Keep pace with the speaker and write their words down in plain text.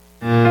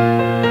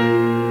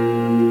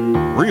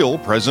Real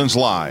Presence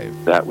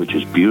Live. That which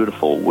is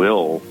beautiful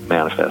will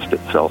manifest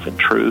itself in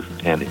truth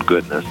and in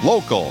goodness.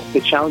 Local.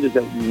 The challenges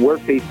that we're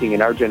facing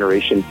in our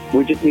generation,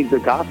 we just need the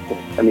gospel.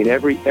 I mean,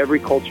 every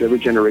culture, every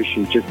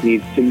generation just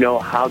needs to know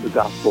how the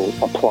gospel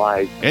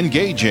applies.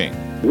 Engaging.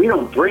 We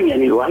don't bring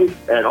any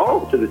life at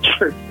all to the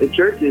church. The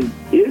church is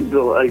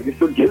the life.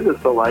 It's what gives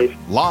us the life.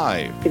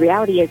 Live. The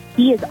reality is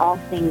He is all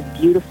things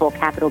beautiful,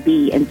 capital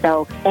B. And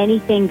so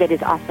anything that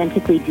is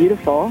authentically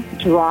beautiful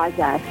draws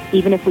us,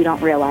 even if we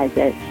don't realize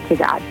it, to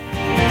God.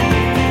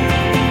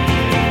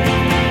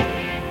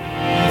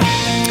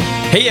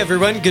 Hey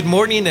everyone, good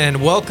morning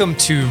and welcome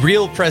to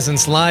Real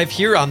Presence Live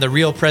here on the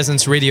Real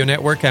Presence Radio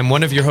Network. I'm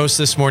one of your hosts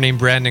this morning,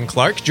 Brandon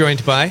Clark,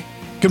 joined by...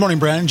 Good morning,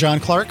 Brandon. John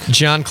Clark.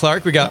 John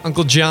Clark. We got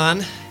Uncle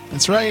John.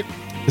 That's right.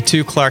 The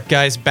two Clark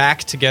guys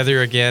back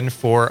together again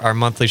for our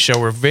monthly show.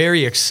 We're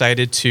very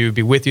excited to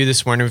be with you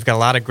this morning. We've got a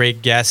lot of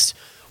great guests.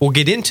 We'll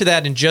get into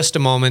that in just a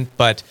moment,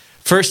 but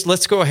first,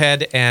 let's go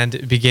ahead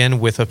and begin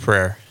with a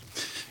prayer.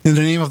 In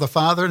the name of the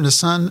Father, and the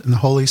Son, and the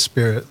Holy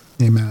Spirit.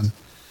 Amen.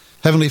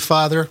 Heavenly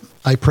Father,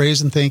 I praise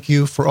and thank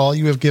you for all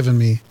you have given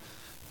me.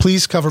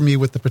 Please cover me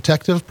with the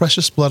protective,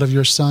 precious blood of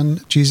your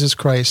Son, Jesus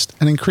Christ,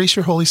 and increase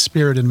your Holy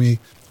Spirit in me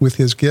with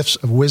his gifts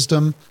of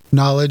wisdom,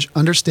 knowledge,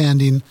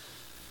 understanding,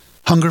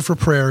 hunger for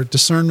prayer,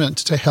 discernment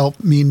to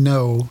help me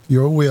know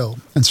your will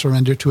and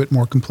surrender to it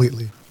more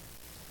completely.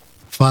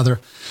 Father,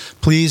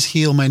 please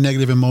heal my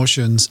negative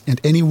emotions and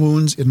any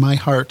wounds in my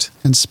heart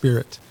and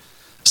spirit.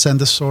 Send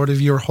the sword of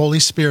your Holy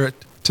Spirit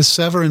to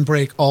sever and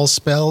break all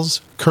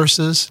spells,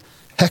 curses,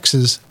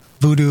 hexes,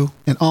 voodoo,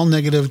 and all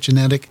negative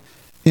genetic,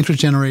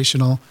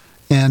 intergenerational,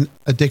 and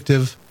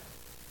addictive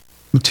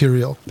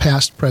material,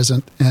 past,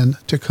 present, and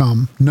to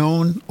come,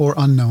 known or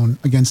unknown,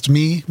 against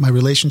me, my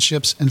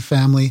relationships and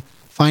family,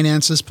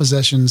 finances,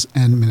 possessions,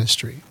 and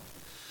ministry.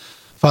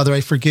 Father,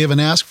 I forgive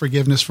and ask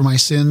forgiveness for my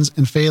sins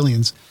and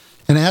failings,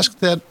 and ask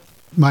that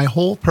my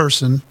whole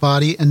person,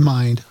 body and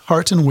mind,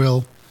 heart and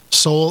will,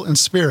 soul and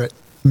spirit,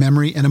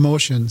 memory and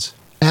emotions,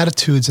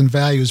 attitudes and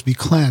values be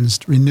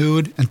cleansed,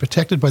 renewed, and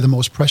protected by the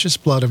most precious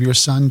blood of your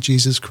Son,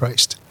 Jesus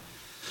Christ.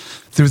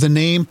 Through the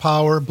name,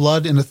 power,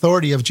 blood, and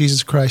authority of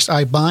Jesus Christ,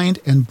 I bind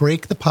and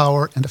break the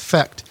power and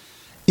effect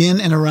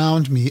in and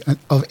around me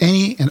of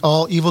any and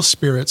all evil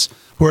spirits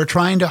who are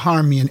trying to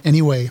harm me in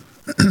any way.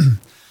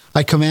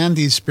 I command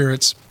these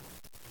spirits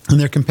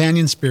and their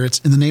companion spirits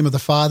in the name of the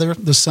Father,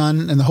 the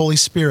Son, and the Holy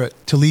Spirit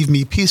to leave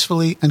me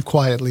peacefully and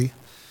quietly.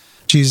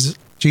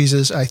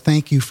 Jesus, I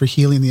thank you for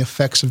healing the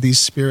effects of these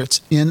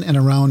spirits in and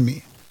around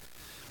me.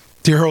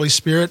 Dear Holy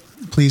Spirit,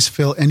 please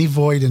fill any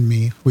void in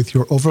me with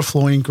your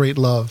overflowing great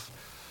love.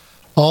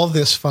 All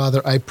this,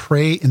 Father, I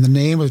pray in the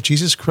name of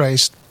Jesus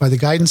Christ, by the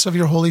guidance of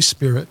your Holy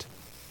Spirit.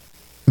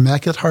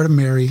 Immaculate Heart of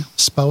Mary,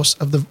 spouse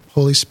of the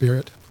Holy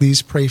Spirit,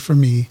 please pray for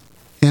me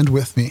and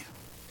with me.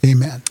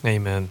 Amen.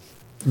 Amen.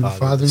 In the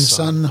Father, and the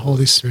Son, and the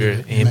Holy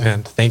Spirit.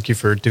 Amen. Thank you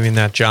for doing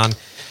that, John.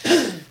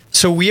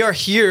 So we are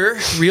here,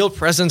 Real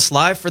Presence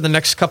Live, for the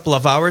next couple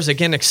of hours.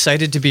 Again,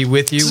 excited to be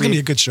with you. This is going to be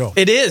a good show.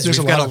 It is.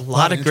 We've got a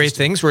lot of great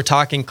things. We're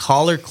talking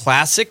Collar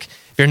Classic.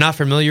 If you're not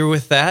familiar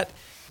with that,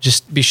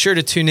 just be sure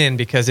to tune in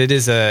because it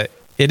is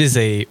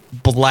a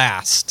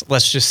blast.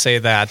 Let's just say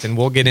that, and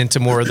we'll get into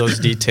more of those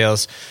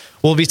details.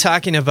 We'll be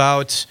talking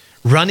about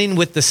running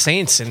with the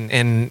saints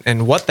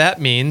and what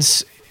that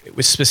means,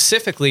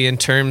 specifically in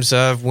terms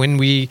of when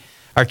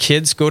our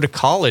kids go to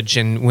college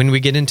and when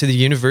we get into the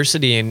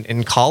university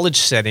and college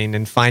setting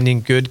and finding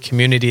good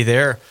community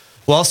there.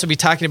 We'll also be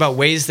talking about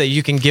ways that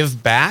you can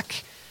give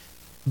back,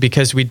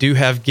 because we do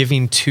have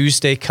Giving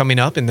Tuesday coming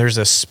up, and there's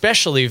a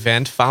special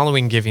event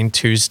following Giving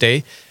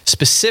Tuesday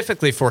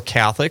specifically for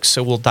Catholics,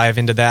 so we'll dive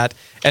into that.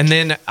 And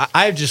then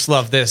I just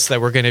love this,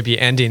 that we're going to be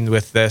ending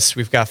with this.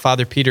 We've got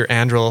Father Peter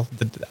Andrel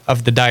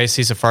of the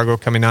Diocese of Fargo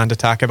coming on to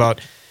talk about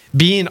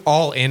being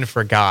all in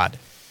for God.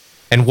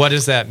 And what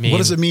does that mean? What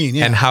does it mean?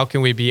 Yeah. And how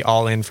can we be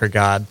all in for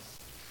God?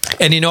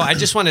 And, I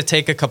just want to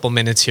take a couple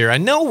minutes here. I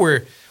know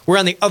we're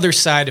on the other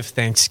side of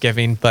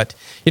Thanksgiving, but,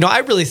 I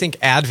really think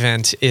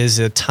Advent is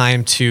a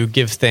time to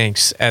give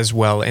thanks as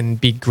well and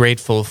be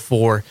grateful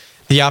for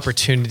the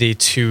opportunity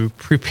to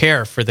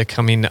prepare for the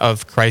coming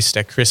of Christ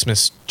at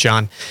Christmas,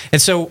 John.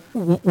 And so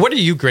what are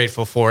you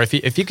grateful for?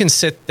 If you can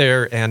sit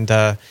there and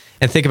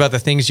think about the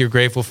things you're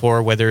grateful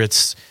for, whether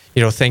it's,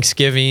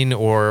 Thanksgiving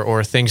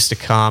or things to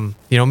come,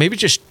 maybe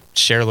just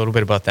share a little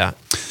bit about that.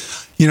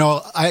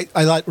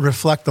 I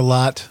reflect a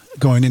lot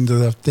going into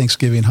the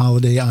Thanksgiving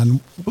holiday on,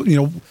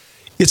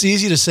 it's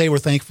easy to say we're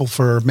thankful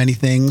for many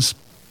things,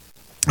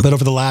 but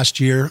over the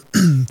last year,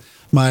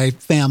 my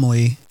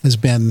family has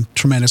been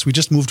tremendous. We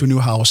just moved to a new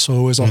house, so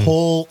it was a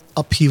whole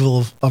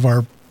upheaval of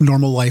our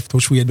normal life,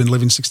 which we had been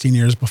living 16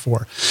 years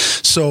before.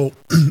 So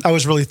I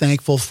was really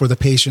thankful for the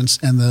patience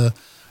and the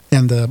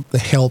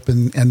help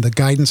and the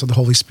guidance of the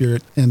Holy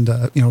Spirit, and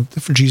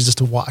for Jesus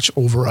to watch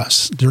over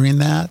us during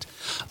that.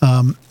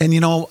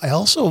 I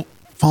also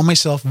found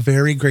myself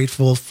very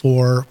grateful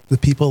for the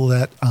people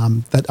that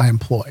I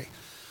employ.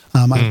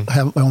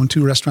 I own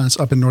 2 restaurants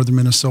up in northern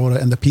Minnesota,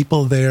 and the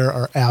people there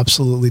are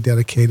absolutely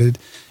dedicated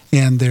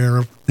and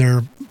they're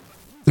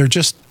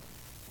just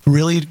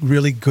really,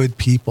 really good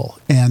people.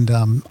 And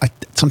I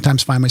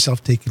sometimes find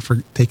myself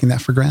taking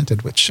that for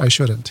granted, which I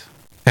shouldn't.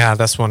 Yeah,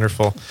 that's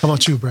wonderful. How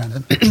about you,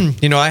 Brandon?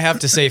 I have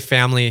to say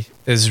family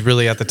is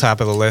really at the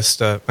top of the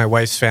list. My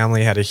wife's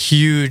family had a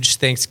huge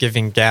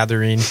Thanksgiving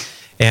gathering,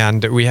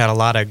 and we had a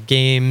lot of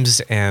games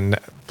and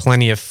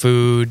plenty of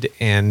food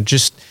and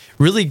just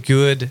really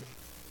good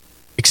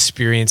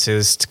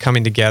experiences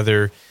coming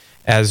together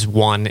as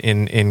one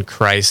in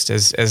Christ,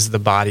 as the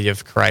body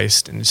of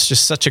Christ. And it's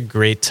just such a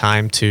great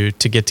time to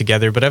get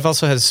together. But I've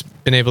also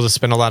been able to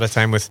spend a lot of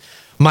time with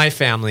my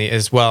family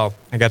as well.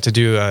 I got to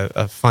do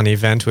a fun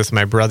event with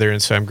my brother,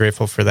 and so I'm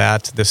grateful for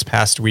that this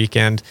past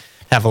weekend.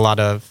 Have a lot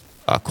of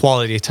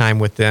quality time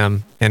with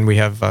them, and we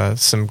have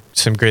some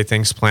great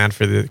things planned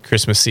for the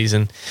Christmas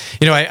season.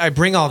 I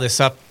bring all this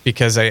up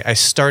because I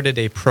started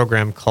a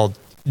program called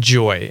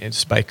Joy.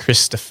 It's by Chris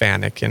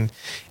Stefanik, and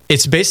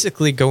it's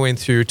basically going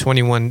through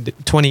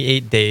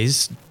 28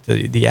 days,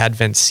 the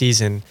Advent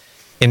season,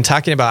 and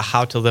talking about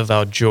how to live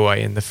out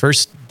joy. And the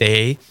first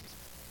day,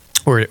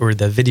 or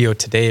the video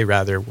today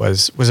rather,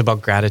 was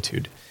about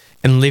gratitude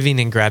and living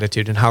in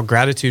gratitude, and how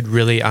gratitude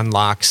really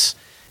unlocks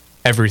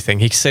everything.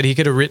 He said he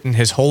could have written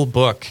his whole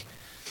book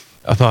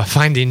about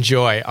finding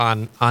joy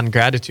on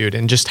gratitude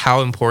and just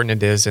how important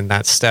it is in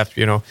that step.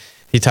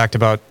 He talked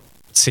about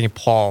St.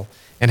 Paul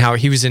and how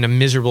he was in a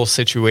miserable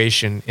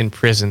situation in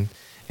prison,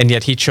 and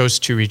yet he chose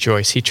to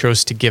rejoice. He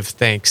chose to give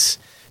thanks,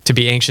 to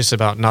be anxious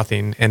about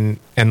nothing,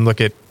 and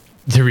look at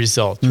the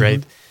result,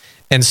 right?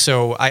 And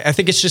so I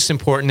think it's just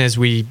important as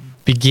we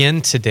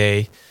begin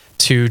today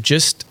to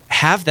just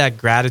have that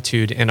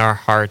gratitude in our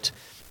heart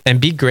and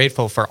be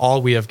grateful for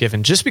all we have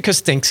given. Just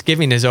because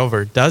Thanksgiving is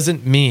over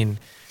doesn't mean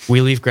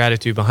we leave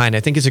gratitude behind. I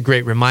think it's a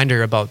great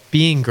reminder about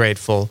being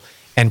grateful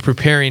and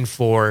preparing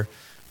for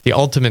the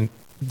ultimate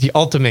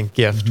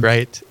gift,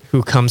 right?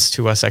 Who comes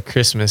to us at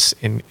Christmas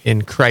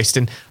in Christ.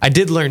 And I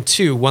did learn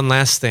too, one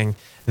last thing,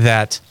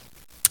 that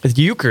the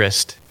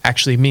Eucharist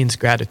actually means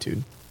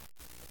gratitude.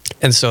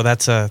 And so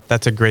that's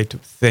a great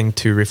thing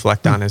to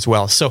reflect on as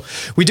well. So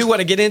we do want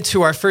to get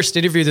into our first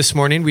interview this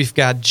morning. We've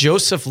got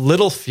Joseph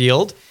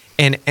Littlefield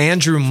and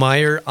Andrew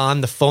Meyer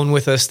on the phone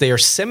with us. They are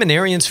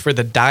seminarians for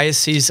the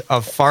Diocese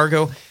of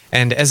Fargo.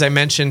 And as I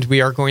mentioned, we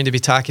are going to be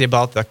talking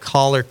about the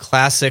Caller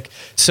Classic.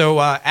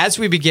 So as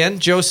we begin,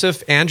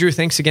 Joseph, Andrew,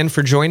 thanks again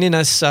for joining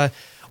us.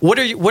 What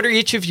are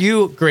each of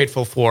you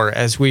grateful for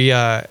as we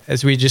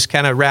just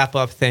kind of wrap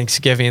up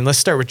Thanksgiving? Let's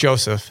start with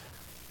Joseph.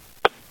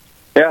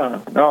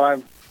 Yeah,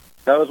 no,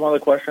 that was one of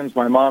the questions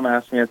my mom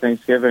asked me at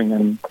Thanksgiving,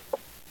 and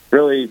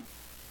really,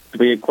 to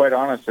be quite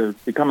honest,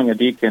 becoming a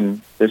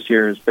deacon this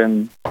year has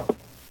been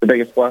the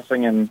biggest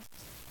blessing, and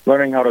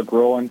learning how to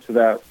grow into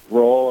that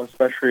role,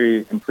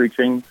 especially in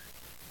preaching.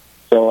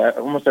 So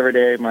almost every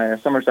day, my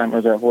summertime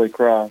was at Holy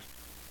Cross,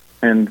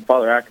 and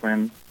Father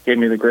Ackerman gave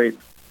me the great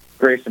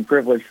grace and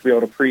privilege to be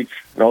able to preach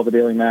at all the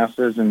daily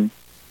masses and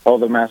all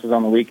the masses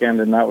on the weekend,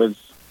 and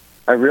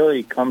I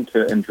really come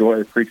to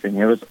enjoy preaching.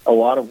 It was a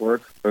lot of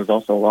work, but it was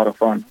also a lot of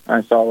fun.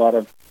 I saw a lot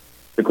of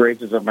the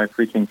graces of my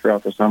preaching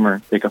throughout the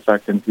summer take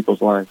effect in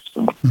people's lives.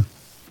 So.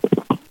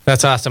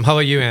 That's awesome. How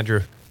about you,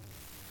 Andrew?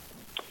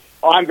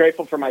 Oh, I'm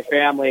grateful for my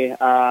family.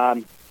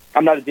 I'm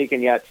not a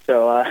deacon yet,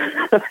 so I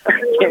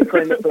can't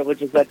claim the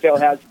privileges that Joe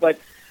has. But,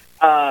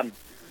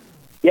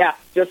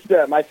 just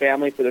my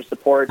family for their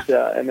support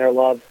and their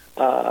love.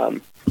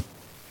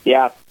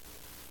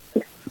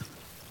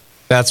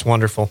 That's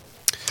wonderful.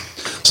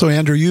 So,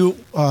 Andrew, you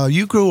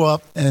grew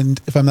up, and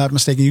if I'm not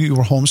mistaken, you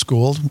were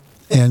homeschooled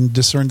and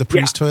discerned the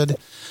priesthood.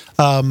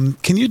 Yeah.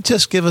 Can you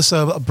just give us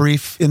a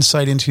brief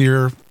insight into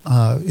your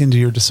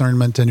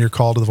discernment and your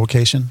call to the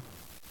vocation?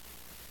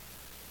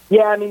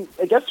 Yeah, I mean,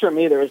 I guess for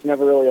me, there was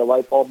never really a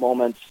light bulb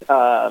moment,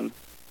 and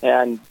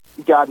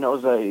God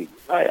knows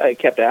I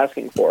kept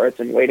asking for it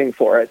and waiting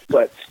for it,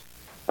 but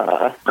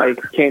I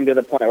came to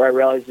the point where I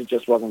realized it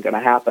just wasn't going to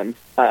happen.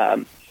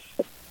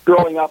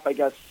 Growing up, I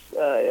guess,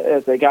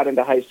 as I got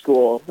into high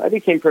school, I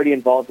became pretty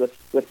involved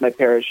with my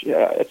parish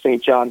at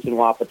St. John's in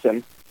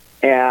Wahpeton.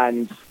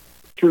 And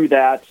through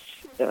that,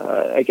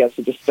 I guess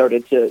I just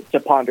started to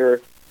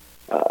ponder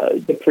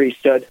the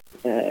priesthood.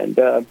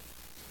 And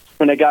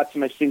when I got to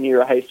my senior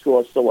year of high school,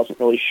 I still wasn't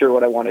really sure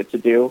what I wanted to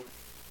do.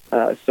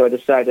 So I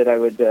decided I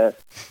would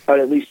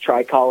at least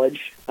try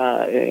college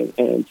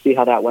and see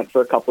how that went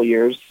for a couple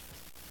years.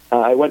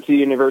 I went to the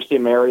University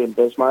of Mary in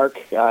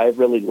Bismarck. I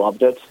really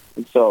loved it.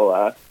 And so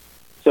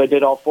I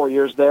did all 4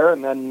 years there,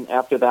 and then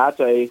after that,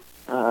 the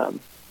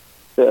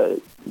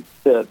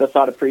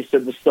thought of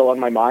priesthood was still on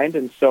my mind,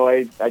 and so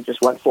I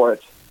just went for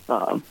it.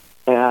 So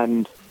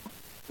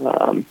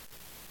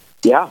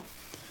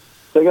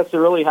I guess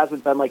there really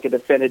hasn't been like a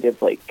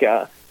definitive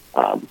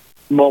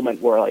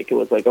moment where it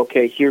was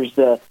okay, here's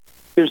the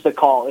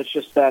call. It's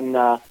just been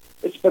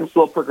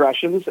slow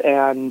progressions,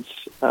 and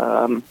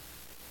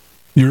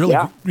you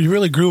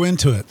really grew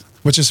into it,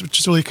 which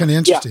is really kind of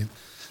interesting.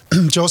 Yeah.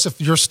 Joseph,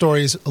 your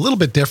story is a little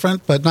bit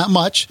different, but not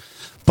much.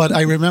 But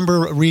I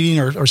remember reading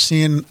or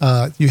seeing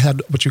you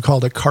had what you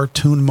called a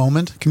cartoon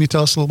moment. Can you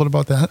tell us a little bit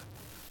about that?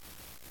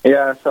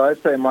 Yeah, so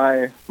I'd say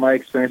my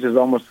experience is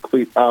almost the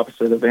complete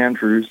opposite of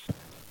Andrew's.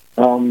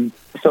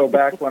 So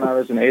back when I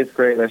was in 8th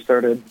grade, I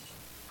started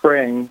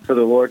praying for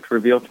the Lord to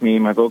reveal to me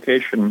my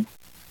vocation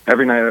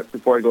every night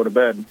before I go to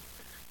bed. And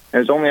it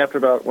was only after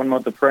about 1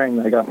 month of praying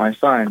that I got my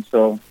sign.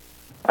 So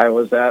I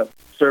was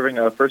serving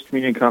a First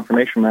Communion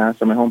Confirmation Mass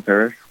at my home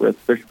parish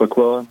with Bishop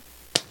Aquila.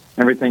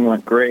 Everything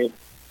went great.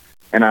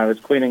 And I was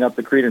cleaning up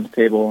the credence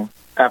table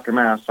after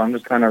Mass, so I'm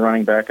just kind of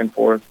running back and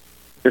forth,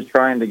 just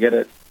trying to get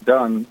it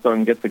done so I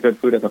can get the good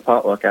food at the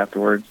potluck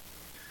afterwards.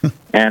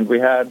 And we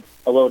had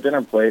a little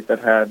dinner plate that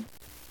had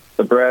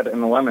the bread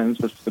and the lemons,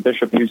 which the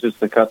bishop uses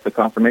to cut the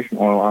confirmation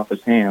oil off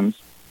his hands.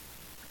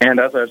 And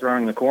as I was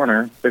running the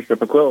corner,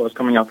 Bishop Aquila was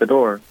coming out the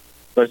door.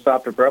 So I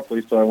stopped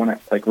abruptly, so I went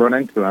to run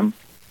into him.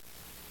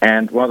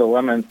 And one of the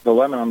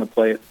lemon on the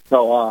plate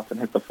fell off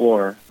and hit the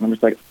floor. And I'm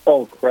just like,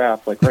 oh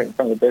crap, right in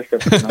front of the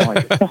bishop. It's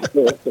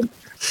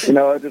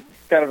just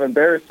kind of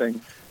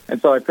embarrassing.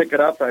 And so I pick it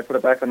up, and I put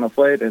it back on the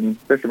plate, and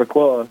Bishop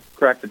Aquila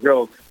cracked a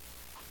joke.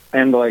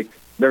 And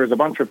there was a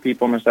bunch of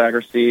people in the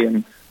sacristy,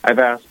 and I've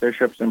asked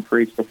bishops and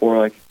priests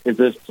before,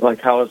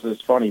 how is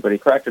this funny? But he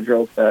cracked a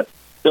joke that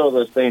still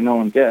to this day no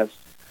one gets.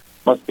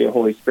 Must be a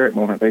Holy Spirit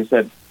moment. But he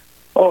said,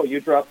 oh, you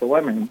dropped the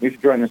lemon. You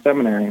should join the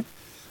seminary.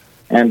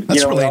 And,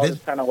 That's we all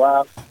just kind of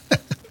laughed.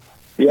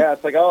 Yeah,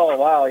 it's like, oh,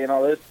 wow,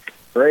 this is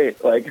great.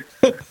 I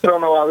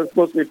don't know how this is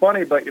supposed to be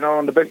funny, but,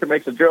 when the bishop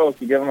makes a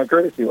joke, you give him a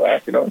courtesy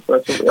laugh, so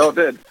that's what we all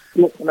did.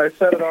 And I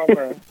set it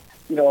on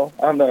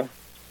on the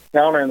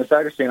counter in the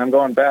sacristy, and I'm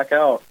going back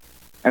out.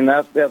 And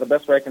the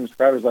best way I can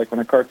describe it is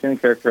when a cartoon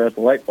character has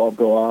the light bulb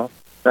go off.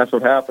 That's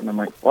what happened. I'm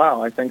like,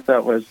 wow, I think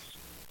that was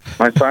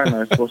my sign that I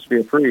was supposed to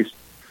be a priest.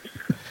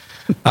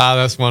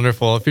 That's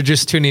wonderful. If you're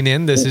just tuning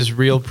in, this is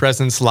Real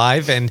Presence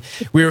Live, and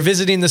we were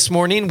visiting this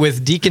morning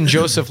with Deacon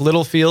Joseph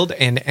Littlefield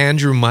and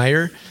Andrew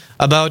Meyer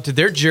about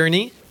their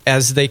journey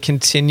as they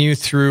continue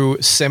through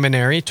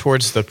seminary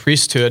towards the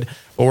priesthood.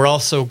 But we're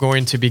also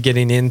going to be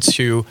getting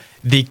into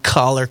the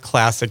Collar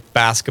Classic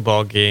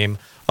basketball game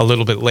a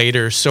little bit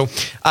later. So,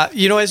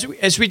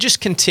 as we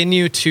just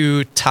continue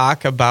to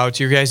talk about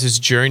your guys'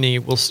 journey,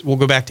 we'll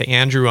go back to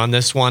Andrew on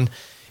this one.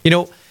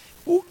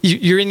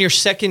 You're in your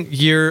second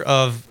year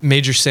of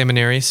major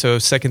seminary, so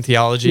second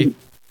theology.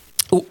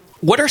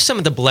 What are some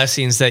of the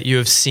blessings that you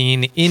have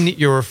seen in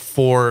your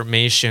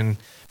formation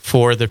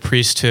for the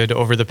priesthood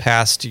over the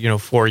past,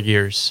 4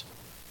 years?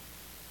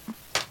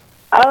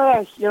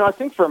 I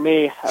think for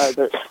me,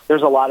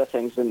 there's a lot of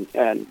things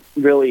and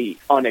really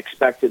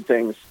unexpected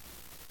things.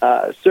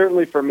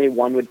 Certainly for me,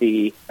 one would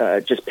be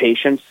just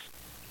patience,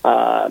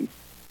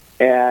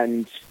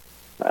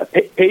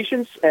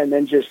 patience, and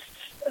then just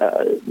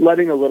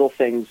letting the little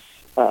things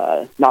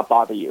not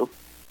bother you.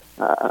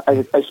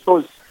 I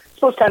suppose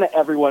kind of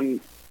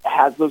everyone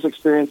has those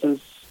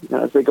experiences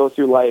as they go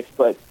through life,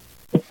 but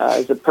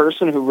as a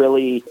person who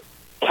really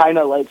kind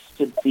of likes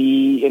to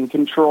be in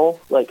control,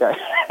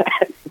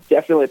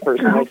 definitely a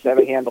person who likes to have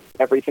a handle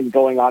on everything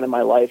going on in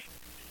my life.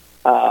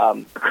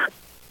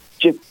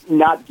 Just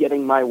not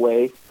getting my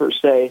way, per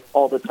se,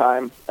 all the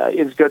time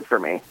is good for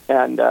me.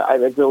 And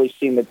I've really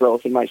seen the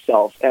growth in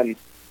myself and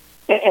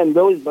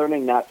really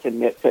learning not to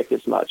nitpick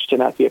as much, to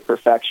not be a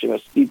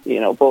perfectionist,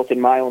 both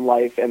in my own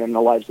life and in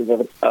the lives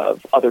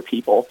of other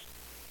people.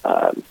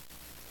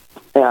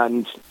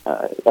 And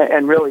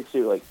really,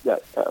 too,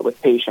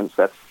 with patience,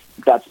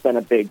 that's been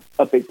a big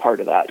part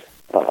of that.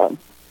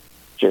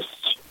 Just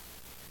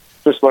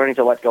learning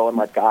to let go and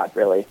let God,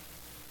 really.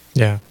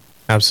 Yeah.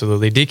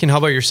 Absolutely. Deacon, how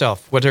about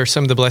yourself? What are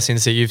some of the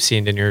blessings that you've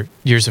seen in your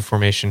years of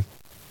formation?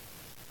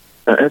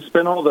 It's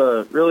been all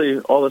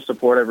the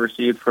support I've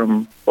received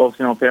from both,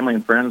 family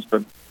and friends,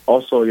 but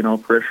also,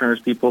 parishioners,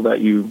 people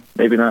that you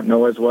maybe not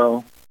know as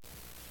well.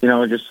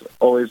 Just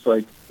always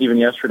even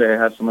yesterday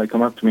I had somebody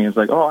come up to me and it's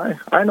like, oh,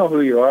 I know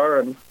who you are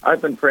and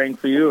I've been praying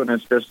for you. And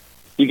it's just,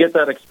 you get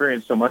that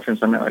experience so much and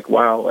something like,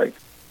 wow, and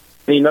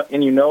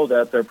you know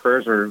that their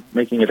prayers are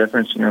making a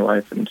difference in your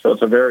life. And so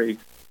it's a very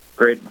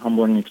great and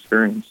humbling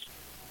experience.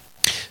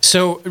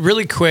 So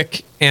really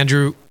quick,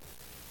 Andrew,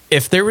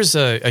 if there was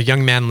a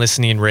young man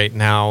listening right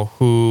now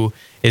who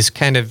is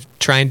kind of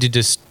trying to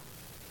just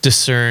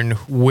discern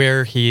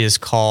where he is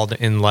called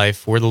in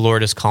life, where the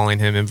Lord is calling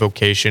him in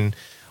vocation,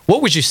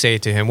 what would you say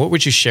to him? What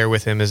would you share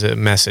with him as a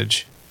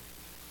message?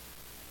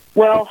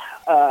 Well,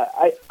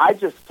 I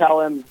just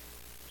tell him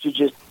to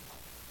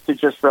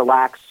just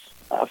relax.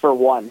 For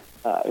one,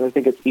 I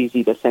think it's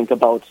easy to think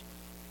about.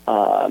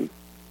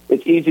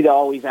 It's easy to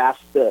always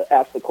ask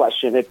the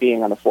question, it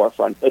being on the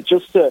forefront, but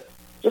just to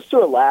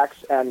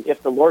relax. And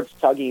if the Lord's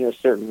tugging you a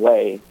certain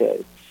way,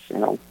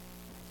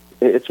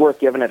 it's worth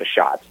giving it a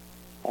shot.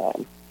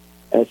 And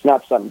it's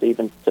not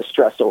something to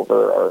stress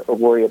over or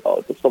worry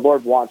about. If the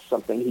Lord wants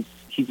something,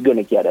 He's going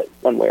to get it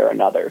one way or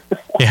another.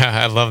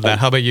 Yeah, I love that.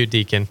 How about you,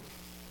 Deacon?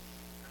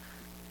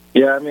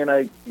 Yeah,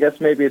 I guess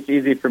maybe it's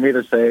easy for me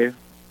to say,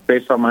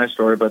 based on my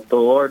story, but the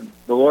Lord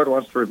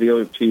wants to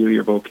reveal to you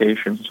your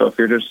vocation. So if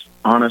you're just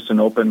honest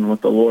and open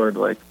with the Lord,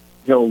 like,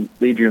 He'll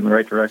lead you in the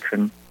right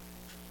direction.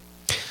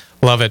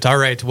 Love it. All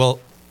right. Well,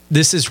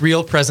 this is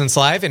Real Presence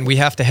Live, and we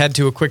have to head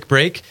to a quick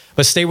break.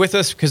 But stay with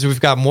us because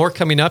we've got more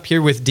coming up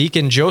here with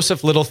Deacon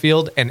Joseph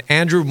Littlefield and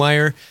Andrew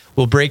Meyer.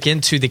 We'll break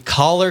into the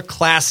Collar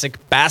Classic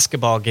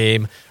basketball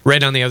game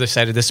right on the other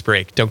side of this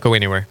break. Don't go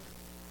anywhere.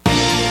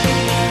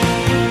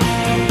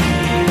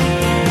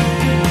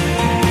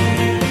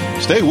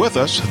 Stay with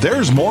us.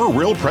 There's more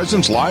Real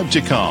Presence Live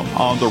to come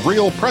on the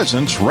Real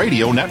Presence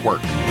Radio Network.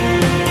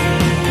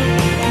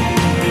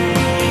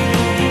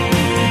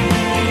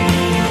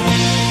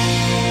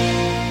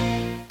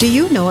 Do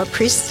you know a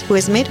priest who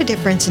has made a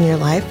difference in your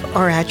life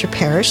or at your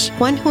parish?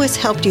 One who has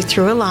helped you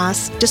through a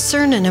loss,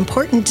 discern an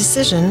important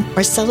decision,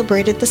 or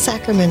celebrated the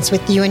sacraments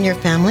with you and your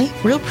family?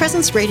 Real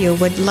Presence Radio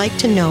would like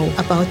to know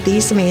about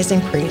these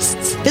amazing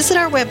priests. Visit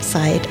our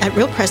website at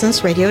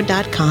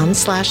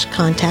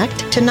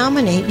realpresenceradio.com/contact to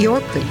nominate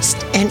your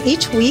priest. And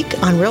each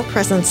week on Real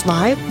Presence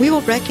Live, we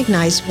will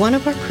recognize one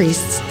of our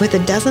priests with a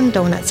dozen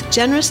donuts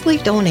generously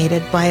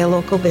donated by a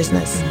local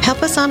business.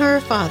 Help us honor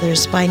our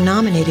fathers by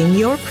nominating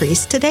your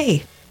priest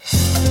today.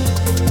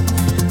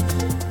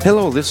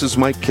 Hello, this is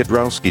Mike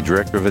Kidrowski,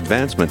 Director of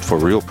Advancement for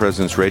Real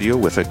Presence Radio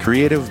with a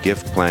creative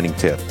gift planning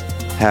tip.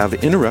 Have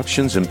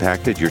interruptions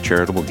impacted your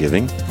charitable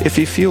giving? If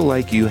you feel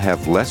like you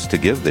have less to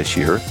give this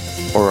year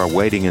or are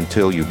waiting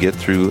until you get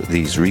through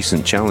these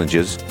recent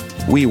challenges,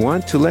 we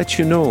want to let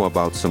you know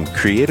about some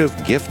creative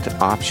gift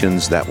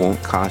options that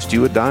won't cost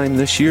you a dime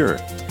this year.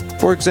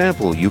 For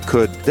example, you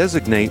could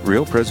designate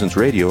Real Presence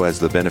Radio as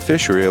the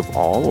beneficiary of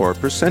all or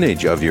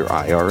percentage of your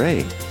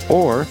IRA,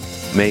 or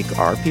make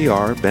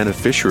RPR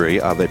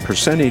beneficiary of a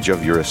percentage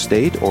of your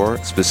estate or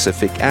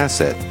specific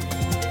asset.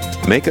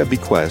 Make a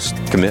bequest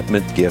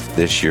commitment gift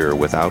this year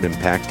without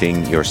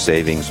impacting your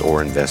savings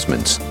or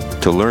investments.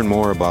 To learn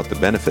more about the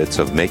benefits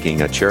of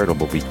making a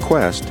charitable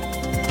bequest,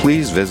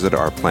 please visit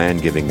our plan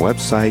giving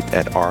website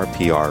at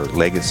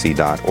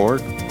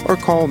rprlegacy.org or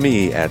call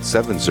me at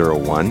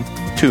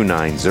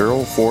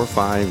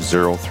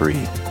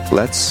 701-290-4503.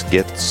 Let's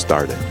get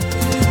started.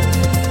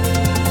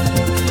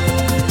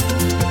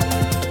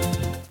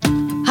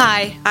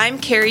 Hi, I'm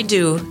Carrie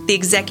Dew, the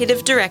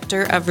Executive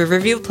Director of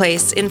Riverview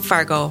Place in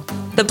Fargo.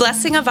 The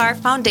blessing of our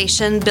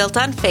foundation built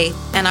on faith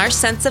and our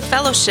sense of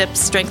fellowship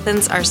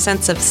strengthens our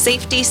sense of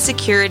safety,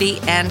 security,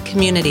 and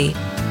community.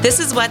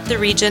 This is what the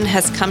region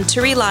has come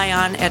to rely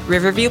on at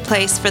Riverview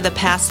Place for the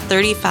past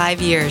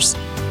 35 years.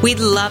 We'd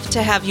love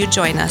to have you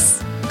join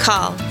us.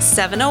 Call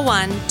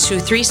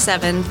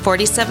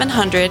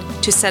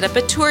 701-237-4700 to set up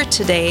a tour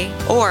today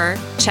or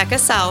check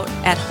us out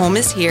at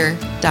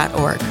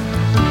homeishere.org.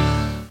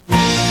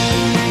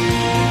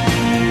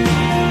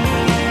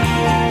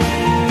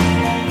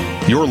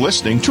 You're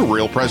listening to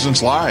Real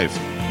Presence Live.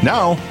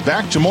 Now,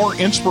 back to more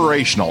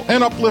inspirational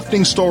and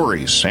uplifting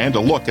stories and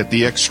a look at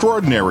the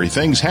extraordinary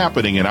things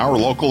happening in our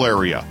local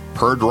area.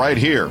 Heard right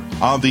here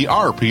on the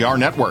RPR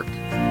Network.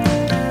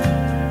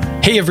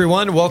 Hey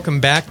everyone, welcome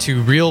back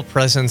to Real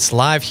Presence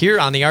Live here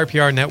on the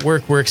RPR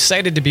Network. We're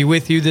excited to be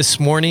with you this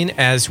morning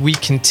as we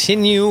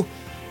continue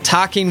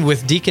talking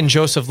with Deacon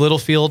Joseph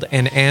Littlefield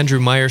and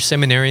Andrew Meyer,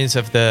 seminarians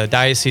of the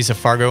Diocese of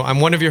Fargo. I'm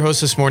one of your hosts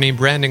this morning,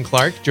 Brandon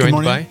Clark,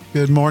 joined by...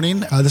 Good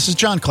morning. This is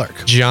John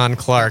Clark. John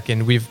Clark,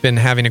 and we've been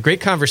having a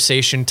great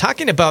conversation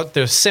talking about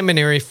the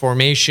seminary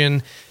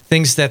formation,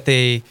 things that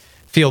they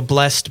feel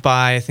blessed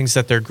by, things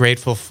that they're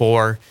grateful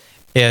for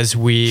as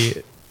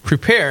we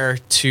prepare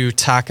to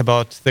talk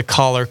about the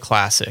Collar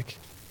Classic.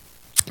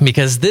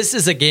 Because this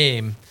is a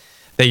game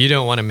that you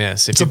don't want to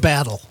miss. It's a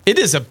battle. It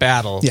is a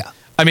battle. Yeah.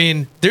 I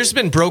mean, there's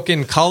been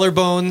broken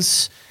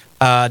collarbones,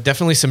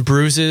 definitely some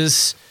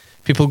bruises,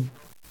 people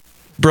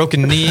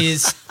broken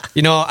knees.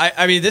 You know,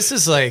 I mean, this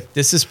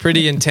is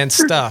pretty intense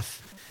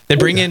stuff. They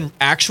bring in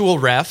actual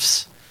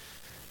refs.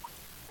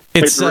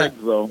 It's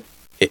rigged, though.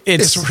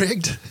 It's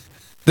rigged.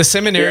 The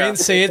seminarians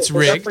say it's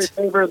rigged.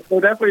 They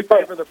definitely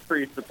favor the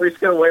priest. The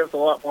priests get away with a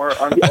lot more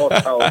uncalled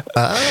fouls.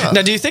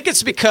 Now, do you think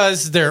it's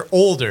because they're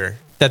older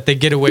that they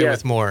get away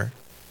with more?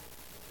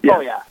 Yeah. Oh,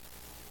 yeah.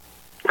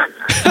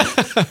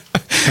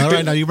 All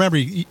right, now you remember,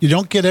 you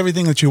don't get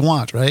everything that you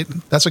want, right?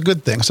 That's a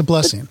good thing. It's a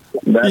blessing.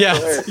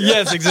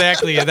 Yes,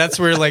 exactly. And that's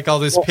where like all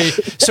this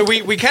so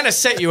we kind of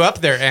set you up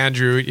there,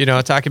 Andrew, you know,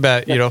 talk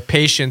about, you know,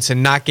 patience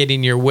and not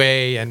getting your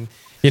way. And,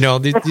 you know,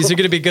 these are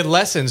going to be good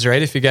lessons,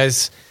 right? If you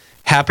guys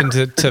happen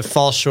to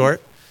fall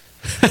short.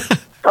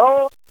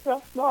 Oh,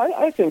 no,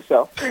 I think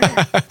so.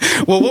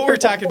 Well, what we're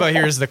talking about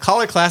here is the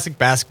Collar Classic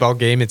basketball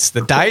game. It's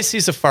the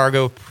Diocese of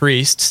Fargo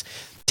priests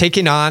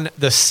taking on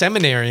the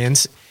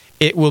seminarians.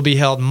 It will be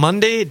held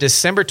Monday,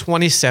 December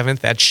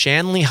 27th at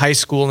Shanley High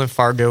School in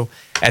Fargo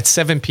at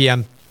 7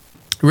 p.m.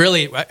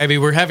 Really, I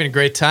mean, we're having a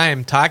great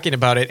time talking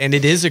about it, and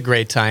it is a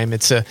great time.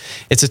 It's a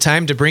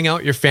time to bring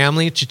out your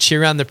family, to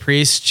cheer on the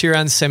priests, cheer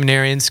on the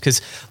seminarians, because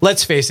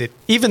let's face it,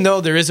 even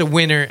though there is a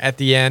winner at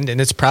the end,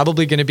 and it's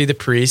probably going to be the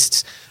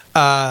priests,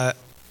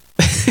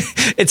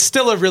 it's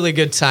still a really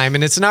good time,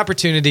 and it's an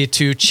opportunity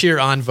to cheer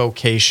on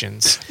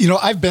vocations. You know,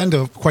 I've been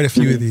to quite a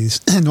few of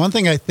these, and one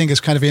thing I think is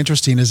kind of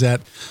interesting is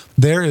that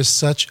there is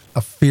such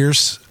a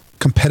fierce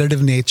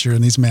competitive nature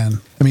in these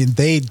men. I mean,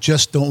 they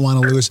just don't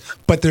want to lose.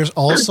 But there's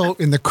also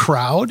in the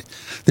crowd,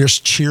 there's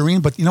cheering.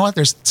 But you know what?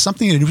 There's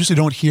something you usually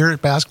don't hear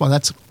at basketball, and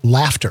that's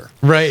laughter.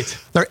 Right.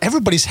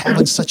 Everybody's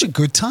having such a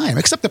good time,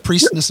 except the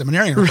priests and the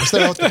seminarians.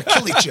 They're out there to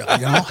kill each other,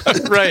 you know?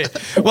 Right.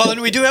 Well, and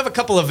we do have a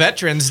couple of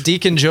veterans.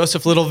 Deacon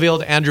Joseph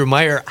Littlefield, Andrew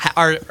Meyer,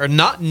 are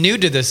not new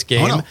to this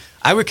game. Oh, no.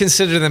 I would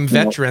consider them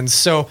veterans.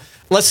 So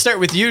let's start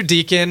with you,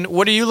 Deacon.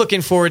 What are you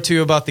looking forward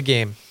to about the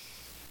game?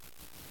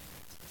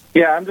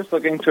 Yeah, I'm just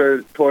looking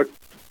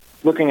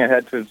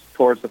ahead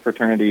towards the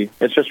fraternity.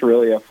 It's just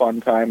really a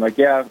fun time. Like,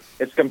 yeah,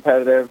 it's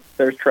competitive.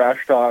 There's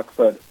trash talk,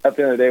 but at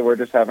the end of the day, we're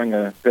just having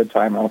a good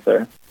time out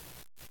there.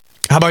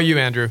 How about you,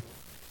 Andrew?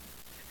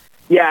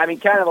 Yeah, I mean,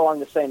 kind of along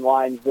the same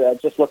lines.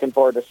 Just looking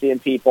forward to seeing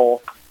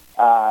people.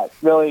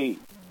 Really,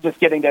 just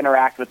getting to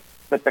interact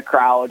with the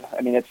crowd.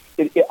 I mean,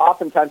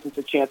 oftentimes it's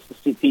a chance to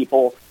see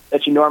people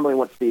that you normally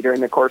wouldn't see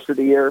during the course of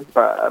the year,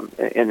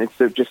 and it's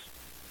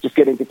just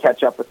getting to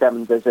catch up with them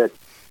and visit.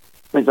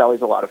 It's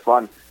always a lot of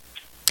fun.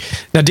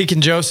 Now,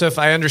 Deacon Joseph,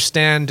 I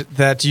understand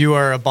that you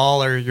are a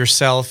baller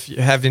yourself,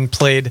 having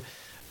played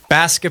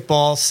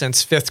basketball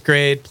since 5th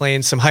grade,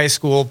 playing some high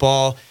school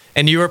ball,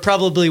 and you are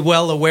probably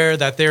well aware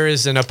that there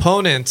is an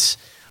opponent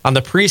on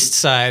the priest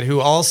side who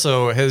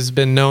also has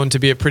been known to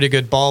be a pretty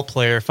good ball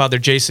player, Father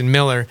Jason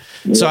Miller.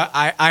 Yeah. So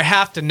I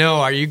have to know,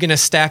 are you going to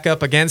stack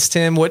up against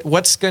him?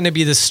 What's going to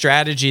be the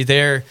strategy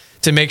there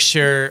to make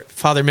sure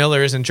Father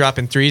Miller isn't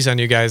dropping threes on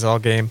you guys all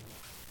game?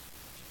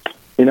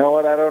 You know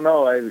what? I don't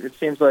know. It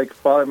seems like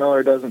Father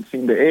Miller doesn't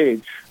seem to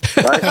age.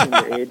 I seem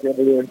to age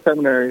every year in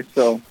seminary,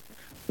 so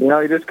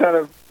you just kind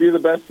of do the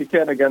best you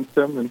can against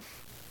him, and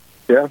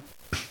yeah.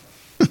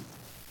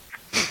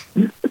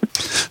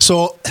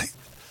 So,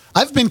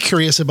 I've been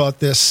curious about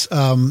this,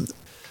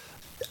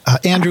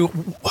 Andrew.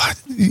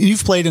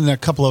 You've played in a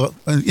couple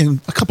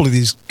of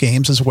these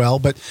games as well,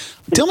 but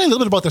tell me a little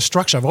bit about the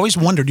structure. I've always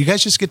wondered. Do you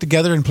guys just get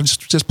together and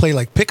just play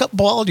like pickup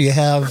ball? Do you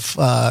have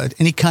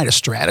any kind of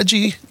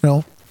strategy?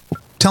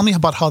 Tell me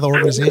about how the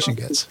organization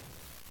gets.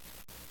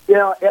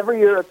 Every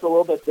year it's a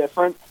little bit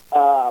different.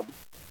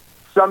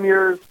 Some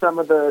years, some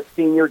of the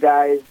senior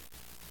guys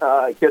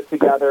get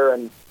together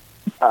and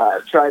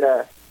try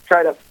to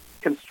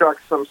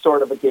construct some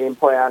sort of a game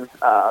plan.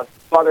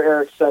 Father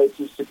Eric Seitz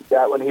used to do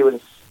that when he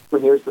was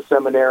the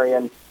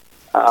seminarian.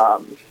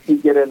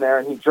 He'd get in there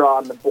and he'd draw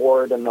on the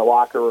board in the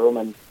locker room,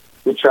 and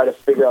we'd try to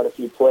figure out a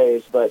few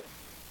plays. But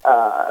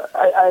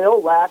I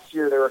know last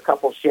year there were a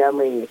couple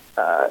Shanley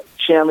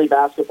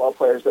basketball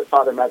players that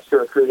Father Metzger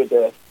recruited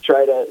to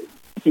try to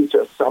teach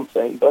us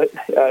something, but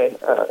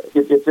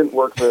it didn't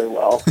work very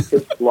well.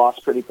 It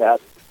lost pretty bad.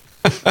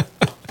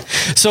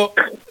 So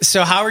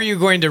how are you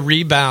going to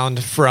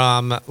rebound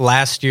from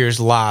last year's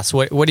loss?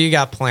 What do you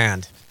got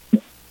planned?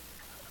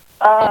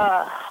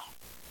 I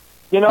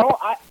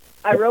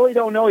really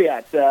don't know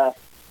yet.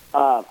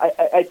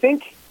 I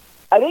think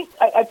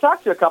I've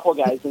talked to a couple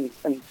guys,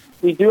 and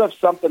we do have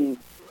something.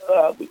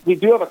 We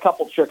do have a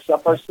couple tricks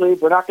up our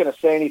sleeve. We're not going to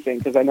say anything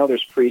because I know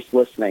there's priests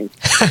listening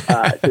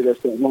to this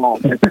at the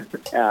moment.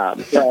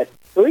 But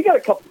we got a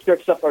couple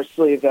tricks up our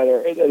sleeve that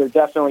are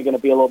definitely going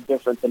to be a little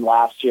different than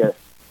last year.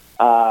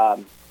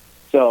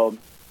 So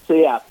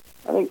yeah,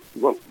 I think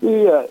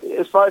we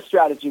as far as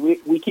strategy,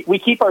 we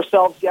keep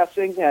ourselves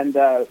guessing, and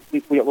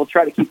we'll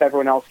try to keep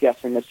everyone else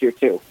guessing this year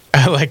too.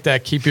 I like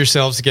that. Keep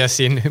yourselves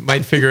guessing.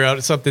 Might figure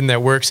out something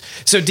that works.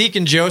 So,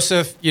 Deacon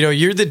Joseph,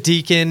 you're the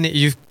deacon.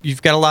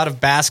 You've got a lot of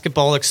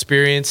basketball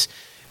experience.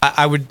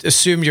 I would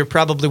assume you're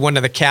probably one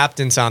of the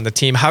captains on the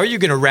team. How are you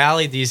going to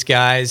rally these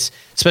guys,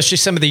 especially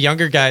some of the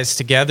younger guys,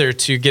 together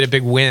to get a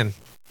big win?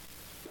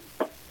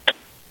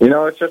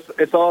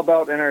 It's all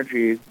about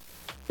energy.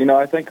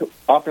 I think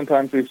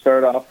oftentimes we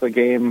start off the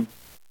game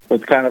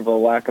with kind of a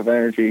lack of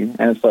energy,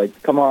 and it's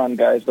like, come on,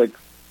 guys, like,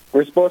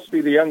 we're supposed to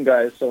be the young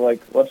guys, so, like,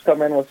 let's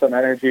come in with some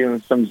energy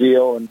and some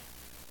zeal and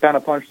kind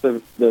of punch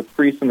the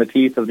priest in the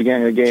teeth at the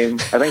beginning of the game.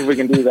 I think if we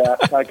can do that,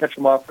 kind of catch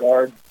them off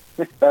guard,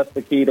 that's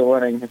the key to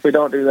winning. If we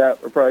don't do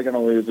that, we're probably going to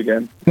lose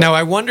again. Now,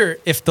 I wonder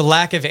if the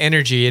lack of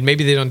energy, and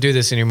maybe they don't do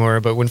this anymore,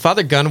 but when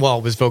Father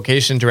Gunwald was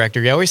vocation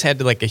director, he always had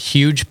like a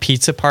huge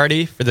pizza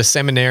party for the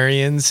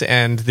seminarians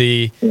and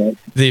the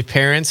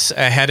parents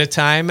ahead of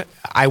time.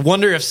 I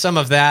wonder if some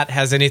of that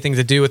has anything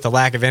to do with the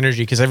lack of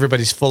energy because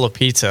everybody's full of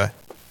pizza.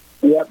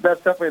 Yeah, that's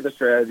definitely the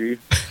strategy.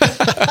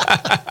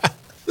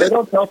 They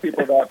don't tell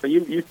people that, but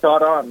you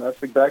caught on.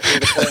 That's exactly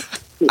the point.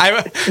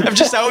 I've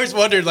just always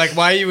wondered, like,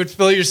 why you would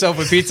fill yourself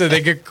with pizza.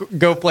 They could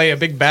go play a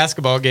big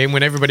basketball game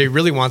when everybody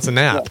really wants a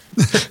nap.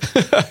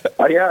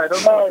 Yeah, I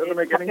don't know. It doesn't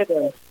make any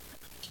sense.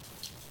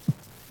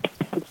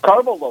 It's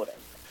carbo loading.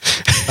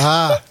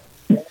 A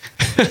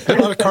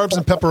lot of carbs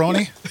and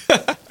pepperoni.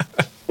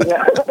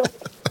 Yeah.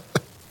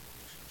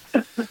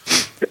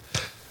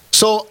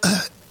 So,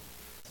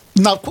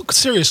 now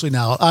seriously,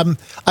 now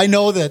I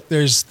know that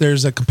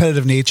there's a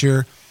competitive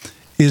nature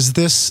Is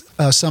this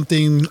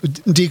something,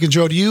 Deacon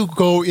Joe, do you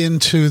go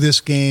into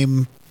this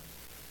game,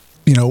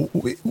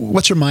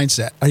 what's your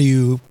mindset? Are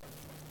you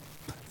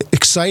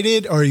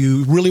excited? Or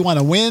you really want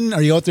to win?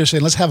 Are you out there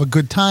saying, let's have a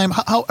good time?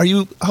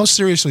 How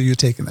seriously are you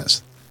taking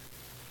this?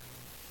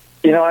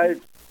 I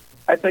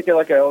take it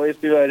like I always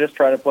do. I just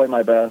try to play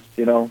my best,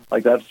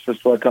 like that's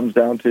just what it comes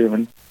down to.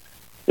 And,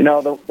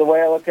 the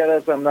way I look at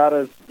it is I'm not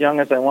as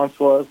young as I once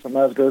was. I'm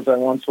not as good as I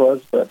once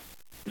was, but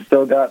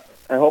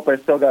I hope I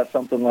still got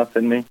something left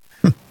in me.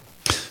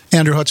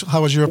 Andrew,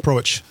 how was your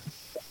approach?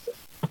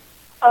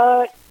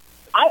 I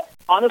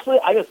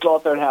just go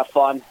out there and have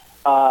fun.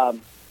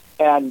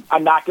 And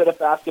I'm not good at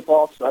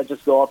basketball, so I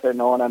just go out there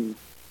knowing I'm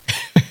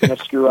going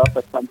to screw up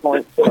at some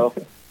point. So,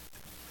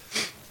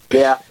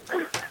 yeah.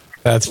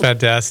 That's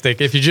fantastic.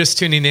 If you're just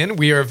tuning in,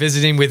 we are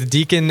visiting with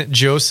Deacon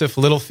Joseph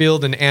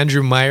Littlefield and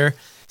Andrew Meyer,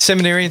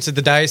 seminarians of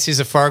the Diocese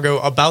of Fargo,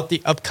 about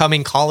the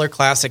upcoming Collar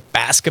Classic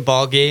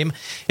basketball game.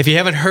 If you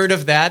haven't heard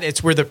of that,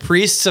 it's where the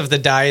priests of the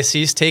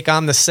diocese take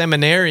on the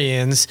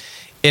seminarians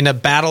in a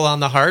battle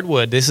on the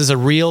hardwood. This is a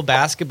real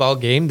basketball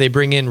game. They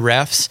bring in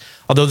refs,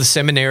 although the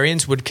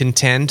seminarians would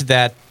contend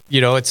that,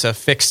 it's a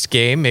fixed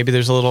game. Maybe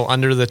there's a little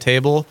under the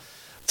table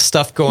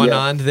stuff going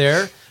on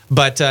there.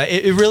 But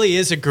it really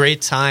is a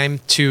great time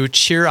to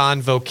cheer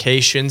on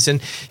vocations. And,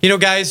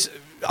 guys,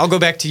 I'll go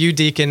back to you,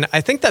 Deacon.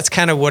 I think that's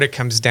kind of what it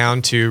comes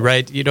down to,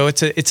 right?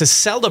 It's a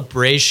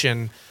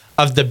celebration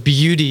of the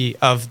beauty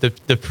of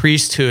the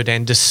priesthood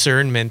and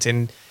discernment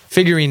and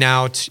figuring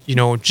out,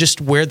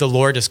 just where the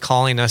Lord is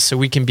calling us so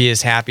we can be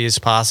as happy as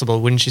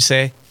possible, wouldn't you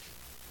say?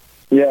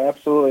 Yeah,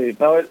 absolutely.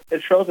 No,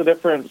 it shows a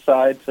different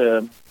side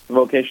to the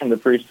vocation of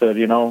the priesthood,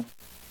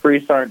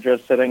 Priests aren't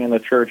just sitting in the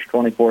church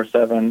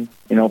 24/7,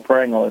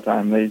 praying all the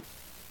time.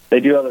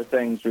 They do other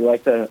things. We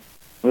like to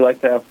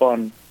have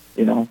fun,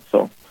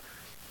 so.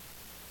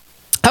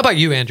 How about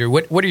you, Andrew?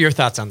 What are your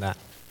thoughts on that?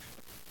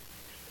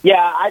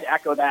 Yeah, I'd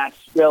echo that,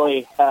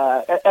 really.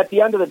 At the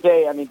end of the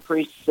day,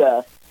 priests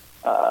have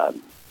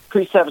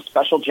a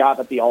special job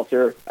at the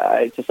altar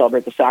to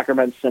celebrate the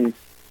sacraments and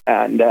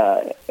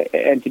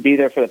to be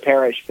there for the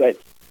parish. But,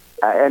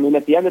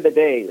 at the end of the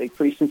day, like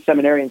priests and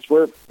seminarians,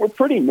 we're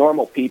pretty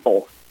normal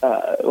people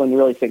when you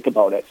really think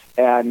about it.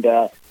 And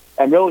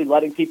really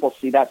letting people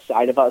see that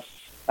side of us,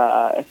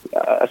 a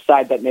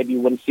side that maybe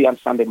you wouldn't see on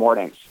Sunday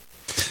mornings.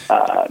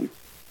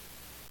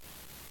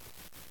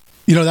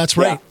 That's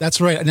right. Yeah. That's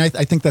right. And I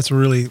think that's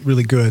really,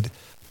 really good.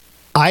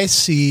 I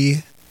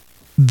see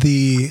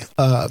the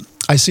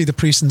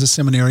priests and the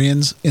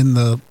seminarians in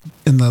the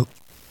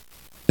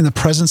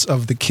presence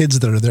of the kids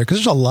that are there, because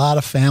there's a lot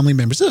of family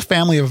members. It's a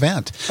family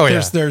event.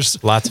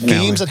 There's lots of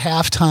games at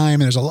halftime,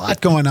 and there's a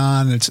lot going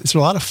on. And it's a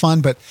lot of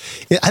fun, but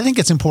I think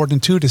it's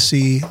important too to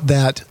see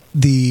that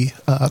the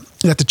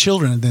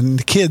children and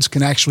the kids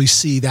can actually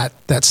see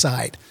that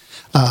side.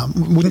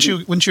 Wouldn't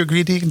you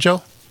agree, Deacon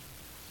Joe?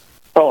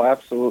 Oh,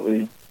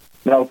 absolutely.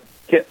 No,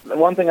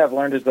 one thing I've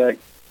learned is that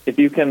if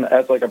you can,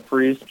 as like a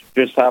priest,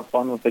 just have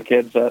fun with the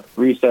kids at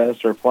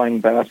recess or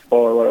playing basketball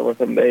or whatever with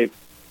them,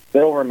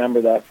 they'll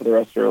remember that for the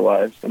rest of their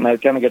lives. And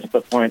that kind of gets to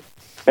the point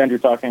Andrew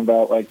talking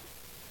about, like,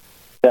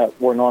 that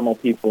we're normal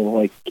people.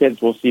 Like,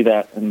 kids will see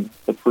that in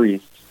the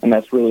priests, and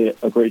that's really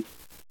a great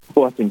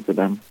blessing for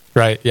them.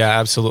 Right, yeah,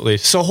 absolutely.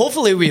 So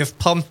hopefully we have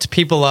pumped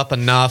people up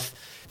enough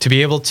to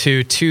be able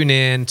to tune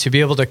in, to be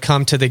able to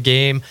come to the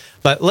game.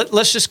 But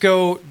let's just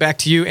go back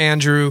to you,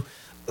 Andrew.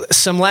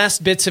 Some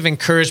last bits of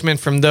encouragement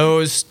from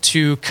those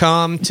to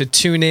come, to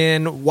tune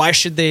in. Why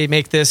should they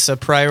make this a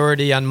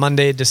priority on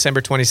Monday,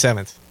 December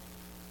 27th?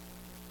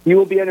 You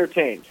will be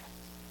entertained.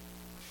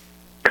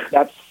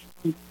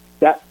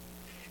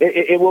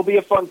 It will be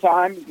a fun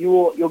time.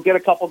 You'll get a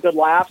couple good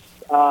laughs.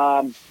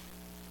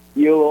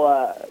 You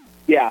will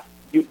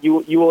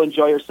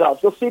enjoy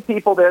yourselves. You'll see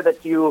people there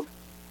that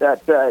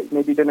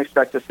maybe didn't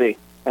expect to see,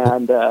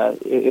 and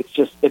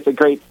it's a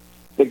great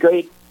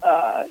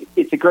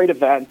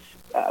event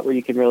where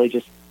you can really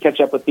just catch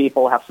up with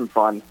people, have some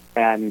fun,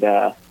 and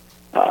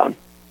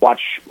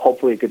watch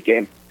hopefully a good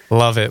game.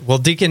 Love it. Well,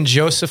 Deacon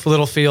Joseph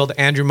Littlefield,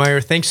 Andrew Meyer,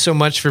 thanks so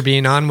much for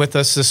being on with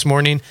us this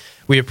morning.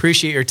 We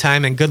appreciate your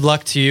time, and good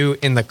luck to you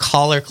in the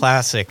Collar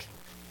Classic.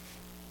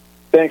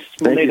 Thanks.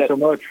 Thank you so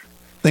much.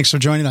 Thanks for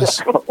joining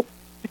us.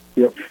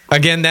 Yep.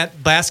 Again,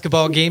 that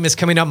basketball game is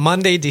coming up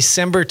Monday,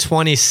 December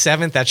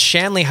 27th at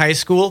Shanley High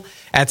School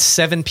at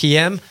 7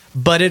 p.m.,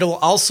 but it'll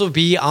also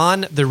be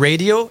on the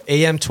radio,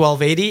 AM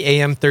 1280,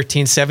 AM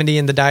 1370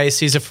 in the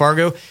Diocese of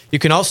Fargo. You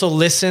can also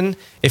listen,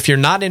 if you're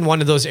not in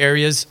one of those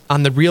areas,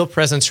 on the Real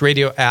Presence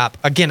Radio app.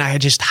 Again, I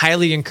just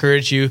highly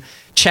encourage you,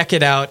 check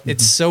it out.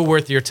 It's so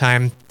worth your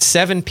time.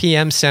 7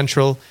 p.m.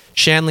 Central,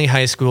 Shanley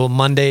High School,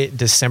 Monday,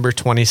 December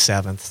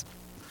 27th.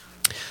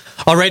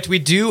 All right, we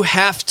do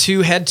have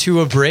to head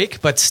to a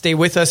break, but stay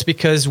with us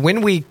because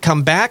when we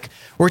come back,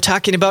 we're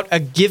talking about a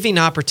giving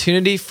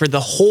opportunity for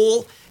the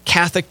whole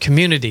Catholic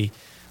community.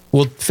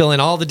 We'll fill in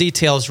all the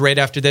details right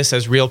after this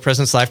as Real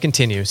Presence Live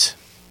continues.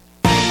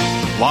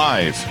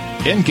 Live,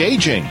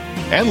 engaging,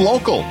 and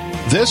local.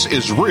 This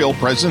is Real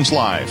Presence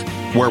Live.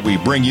 where we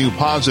bring you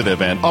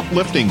positive and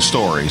uplifting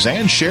stories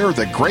and share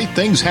the great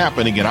things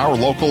happening in our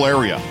local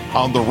area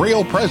on the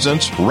Real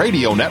Presence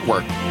Radio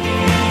Network.